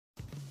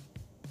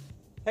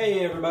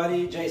Hey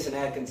everybody, Jason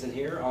Atkinson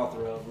here,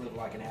 author of Live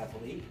Like an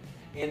Athlete.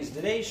 And in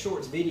today's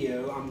shorts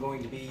video, I'm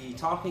going to be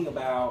talking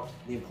about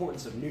the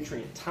importance of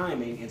nutrient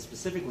timing and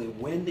specifically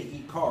when to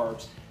eat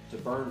carbs to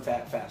burn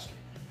fat faster.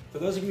 For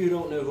those of you who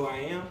don't know who I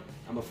am,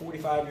 I'm a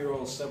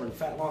 45-year-old stubborn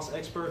fat loss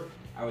expert.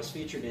 I was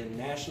featured in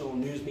national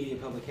news media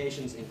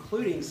publications,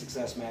 including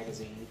Success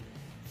Magazine,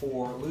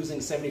 for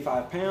losing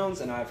 75 pounds,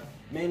 and I've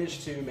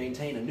managed to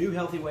maintain a new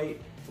healthy weight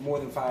for more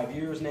than 5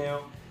 years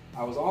now.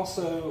 I was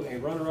also a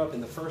runner-up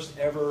in the first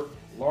ever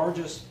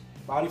largest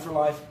Body for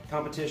Life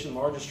competition,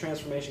 largest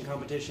transformation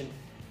competition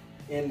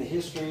in the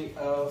history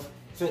of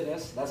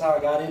fitness. That's how I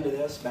got into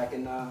this back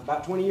in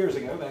about 20 years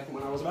ago, back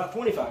when I was about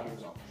 25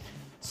 years old.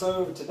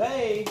 So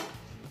today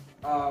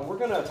we're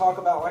going to talk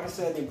about, like I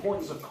said, the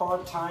importance of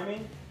carb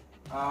timing.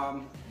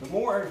 The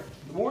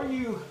more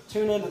you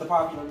tune into the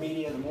popular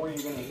media, the more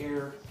you're going to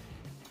hear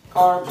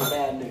carbs are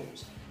bad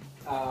news.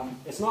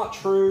 It's not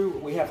true.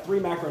 We have three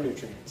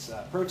macronutrients,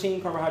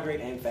 protein,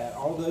 carbohydrate, and fat.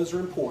 All those are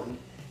important.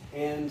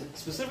 And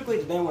specifically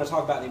today I want to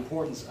talk about the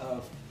importance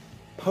of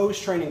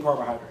post-training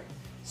carbohydrate.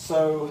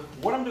 So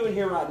what I'm doing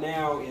here right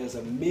now is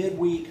a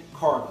midweek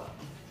carb up.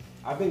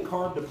 I've been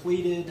carb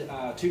depleted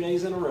 2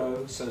 days in a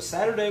row. So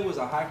Saturday was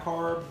a high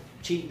carb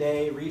cheat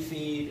day,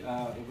 refeed.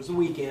 It was a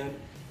weekend.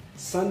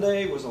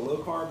 Sunday was a low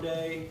carb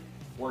day.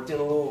 Worked in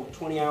a little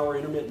 20-hour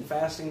intermittent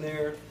fasting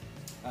there.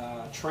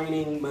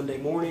 Training Monday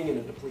morning in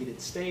a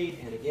depleted state,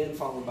 and again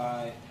followed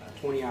by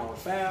a 20-hour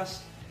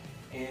fast.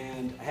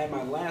 And I had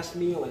my last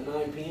meal at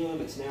 9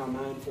 p.m. It's now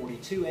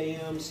 9:42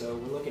 a.m. So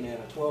we're looking at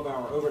a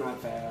 12-hour overnight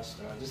fast.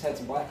 Just had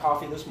some black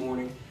coffee this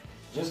morning.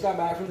 Just got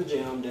back from the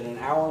gym, did an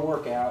hour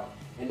workout,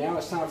 and now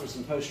it's time for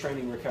some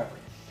post-training recovery.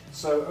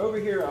 So over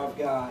here I've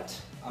got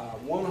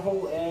 1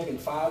 whole egg and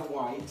 5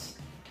 whites,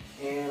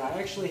 and I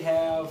actually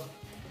have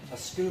a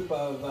scoop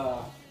of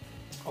a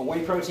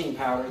whey protein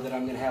powder that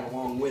I'm going to have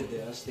along with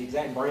this. The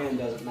exact brand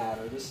doesn't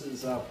matter. This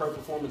is Pro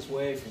Performance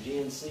Whey from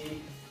GNC.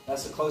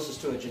 That's the closest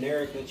to a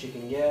generic that you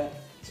can get.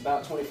 It's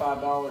about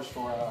 $25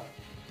 for a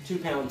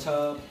 2-pound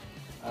tub.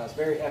 It's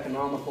very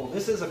economical.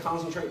 This is a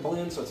concentrate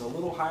blend, so it's a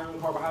little higher in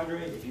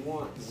carbohydrate. If you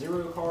want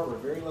 0 carb or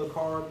very low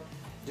carb,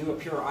 do a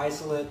pure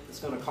isolate. It's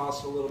going to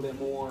cost a little bit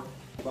more.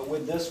 But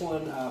with this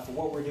one, for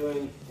what we're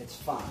doing, it's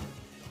fine.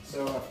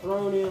 So I've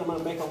thrown in, I'm going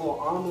to make a little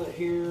omelet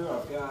here.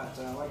 I've got,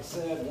 like I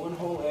said, 1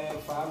 whole egg,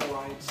 5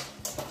 whites.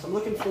 So I'm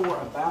looking for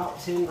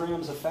about 10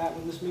 grams of fat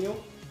with this meal.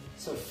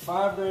 So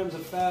 5 grams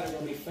of fat are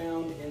going to be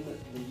found in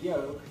the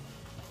yolk.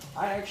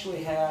 I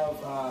actually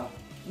have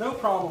no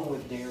problem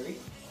with dairy.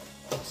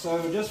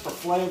 So just for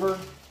flavor,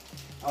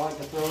 I like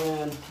to throw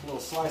in a little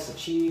slice of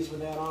cheese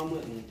with that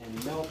omelet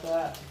and melt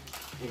that.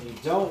 If you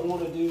don't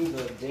want to do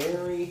the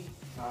dairy,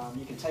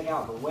 you can take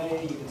out the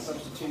whey. You can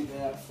substitute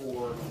that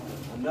for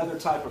another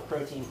type of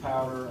protein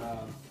powder,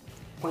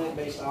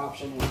 plant-based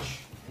option, which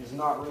is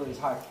not really as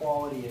high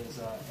quality as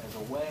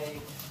a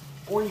whey.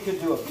 Or you could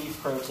do a beef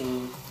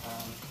protein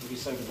if you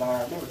so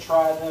desire. I've never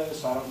tried those,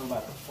 so I don't know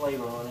about the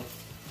flavor on it,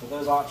 but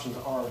those options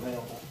are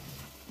available.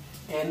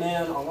 And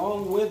then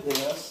along with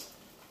this,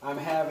 I'm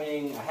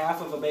having a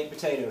half of a baked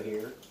potato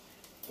here.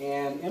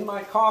 And in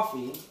my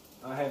coffee,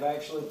 I have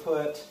actually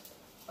put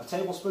a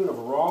tablespoon of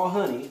raw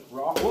honey,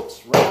 raw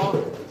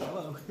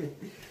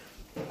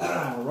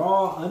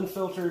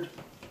unfiltered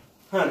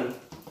honey.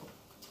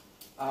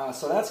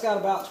 So that's got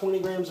about 20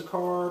 grams of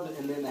carb,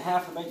 and then the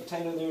half of the baked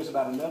potato there is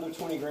about another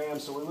 20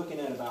 grams. So we're looking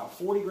at about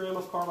 40 grams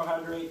of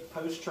carbohydrate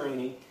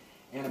post-training,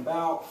 and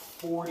about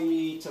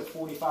 40 to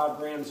 45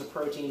 grams of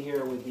protein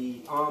here with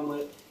the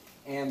omelet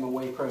and the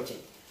whey protein.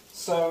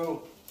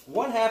 So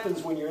what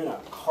happens when you're in a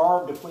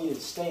carb depleted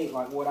state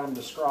like what I'm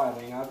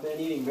describing? I've been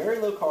eating very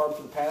low carb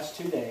for the past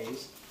 2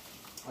 days,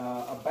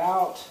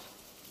 about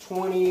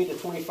 20 to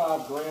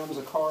 25 grams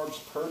of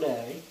carbs per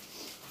day.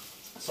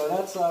 So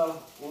that's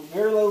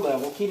very low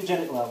level,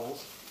 ketogenic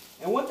levels.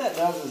 And what that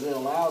does is it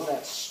allows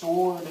that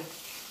stored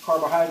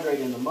carbohydrate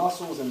in the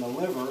muscles and the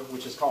liver,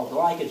 which is called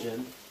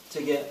glycogen,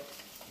 to get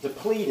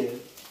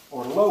depleted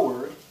or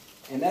lowered.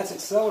 And that's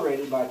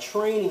accelerated by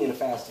training in a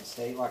fasted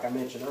state, like I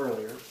mentioned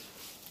earlier.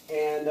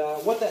 And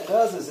what that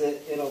does is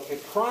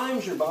it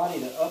primes your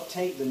body to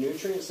uptake the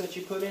nutrients that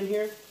you put in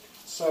here.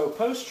 So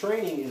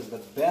post-training is the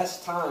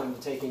best time to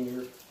take in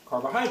your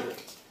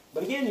carbohydrates.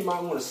 But again, you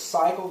might want to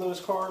cycle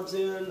those carbs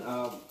in.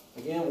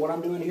 Again, what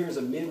I'm doing here is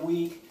a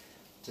midweek.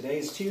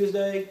 Today's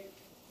Tuesday.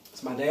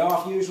 It's my day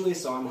off usually,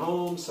 so I'm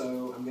home,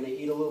 so I'm going to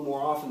eat a little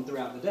more often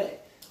throughout the day.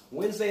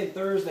 Wednesday and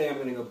Thursday, I'm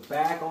going to go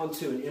back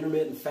onto an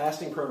intermittent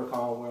fasting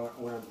protocol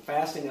where I'm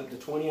fasting up to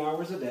 20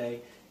 hours a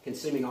day,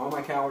 consuming all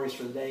my calories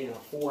for the day in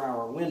a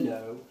 4-hour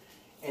window.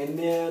 And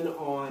then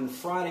on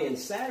Friday and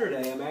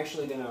Saturday, I'm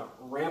actually going to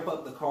ramp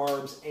up the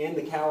carbs and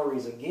the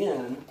calories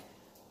again.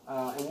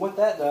 And what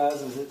that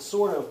does is it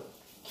sort of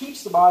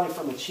keeps the body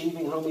from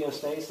achieving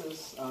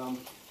homeostasis.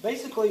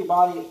 Basically, your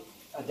body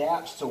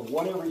adapts to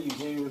whatever you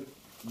do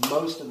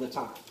most of the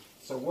time.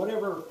 So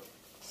whatever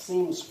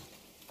seems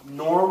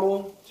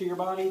normal to your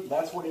body,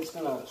 that's what it's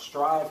going to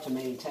strive to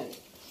maintain.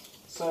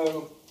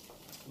 So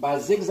by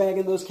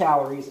zigzagging those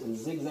calories and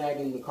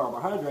zigzagging the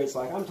carbohydrates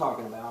like I'm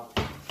talking about,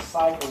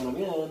 cycling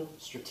them in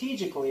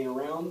strategically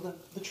around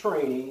the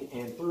training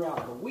and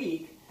throughout the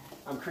week,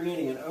 I'm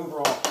creating an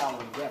overall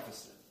calorie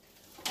deficit.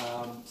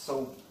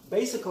 So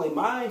basically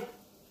my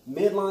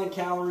midline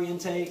calorie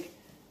intake,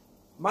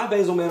 my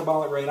basal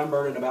metabolic rate, I'm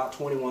burning about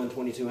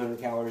 2,200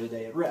 calories a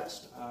day at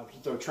rest. If you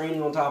throw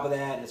training on top of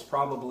that, it's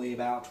probably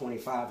about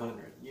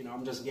 2,500. You know,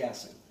 I'm just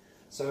guessing.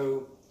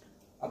 So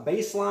a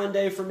baseline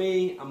day for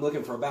me, I'm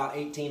looking for about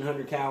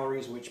 1,800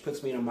 calories, which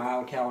puts me in a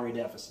mild calorie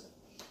deficit.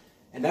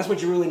 And that's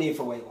what you really need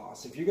for weight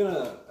loss. If you're going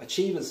to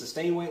achieve and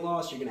sustain weight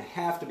loss, you're going to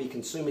have to be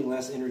consuming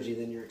less energy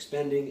than you're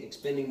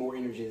expending more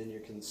energy than you're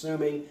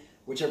consuming,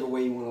 whichever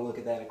way you want to look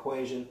at that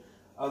equation.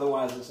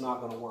 Otherwise, it's not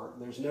going to work.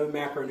 There's no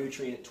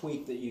macronutrient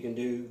tweak that you can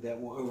do that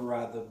will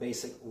override the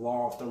basic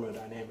law of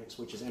thermodynamics,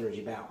 which is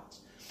energy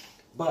balance.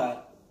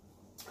 But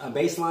a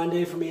baseline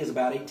day for me is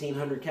about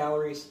 1,800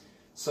 calories.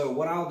 So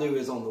what I'll do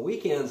is on the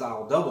weekends,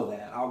 I'll double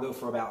that. I'll go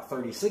for about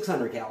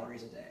 3,600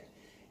 calories a day.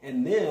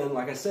 And then,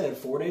 like I said,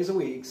 4 days a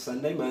week,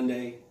 Sunday,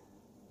 Monday,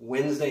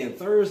 Wednesday, and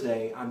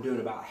Thursday, I'm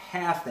doing about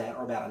half that,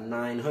 or about a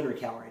 900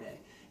 calorie day.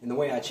 And the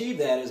way I achieve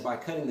that is by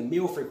cutting the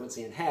meal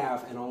frequency in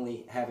half and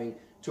only having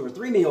 2 or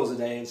 3 meals a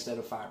day instead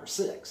of 5 or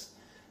 6.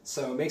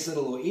 So it makes it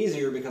a little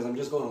easier because I'm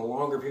just going a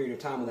longer period of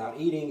time without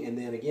eating, and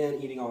then again,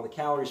 eating all the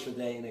calories for the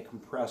day in a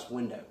compressed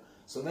window.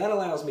 So that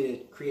allows me to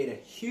create a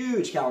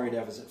huge calorie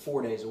deficit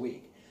 4 days a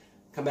week.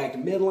 Come back to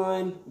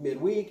midline,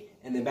 midweek,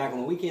 and then back on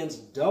the weekends,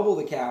 double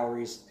the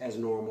calories as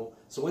normal.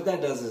 So what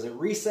that does is it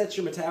resets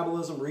your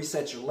metabolism,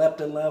 resets your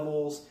leptin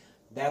levels.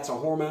 That's a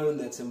hormone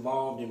that's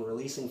involved in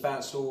releasing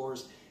fat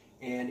stores,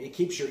 and it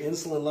keeps your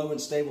insulin low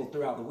and stable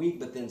throughout the week,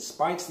 but then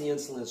spikes the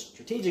insulin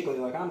strategically,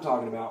 like I'm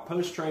talking about,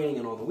 post-training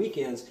and on the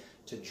weekends,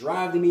 to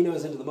drive the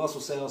aminos into the muscle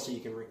cells so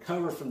you can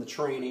recover from the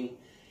training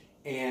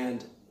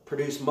and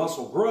produce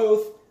muscle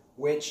growth,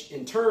 which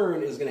in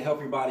turn is going to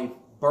help your body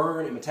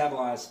burn and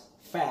metabolize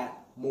fat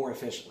more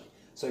efficiently.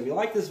 So if you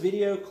like this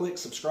video, click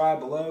subscribe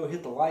below,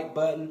 hit the like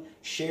button,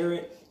 share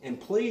it, and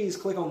please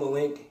click on the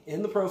link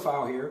in the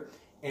profile here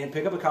and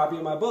pick up a copy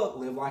of my book,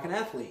 Live Like an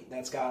Athlete.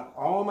 That's got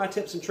all my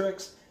tips and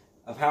tricks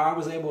of how I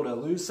was able to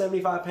lose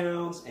 75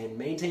 pounds and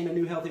maintain a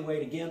new healthy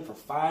weight again for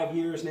 5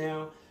 years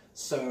now.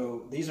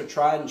 So these are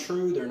tried and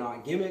true. They're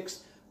not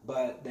gimmicks,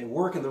 but they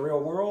work in the real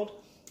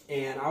world.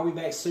 And I'll be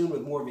back soon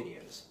with more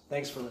videos.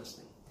 Thanks for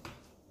listening.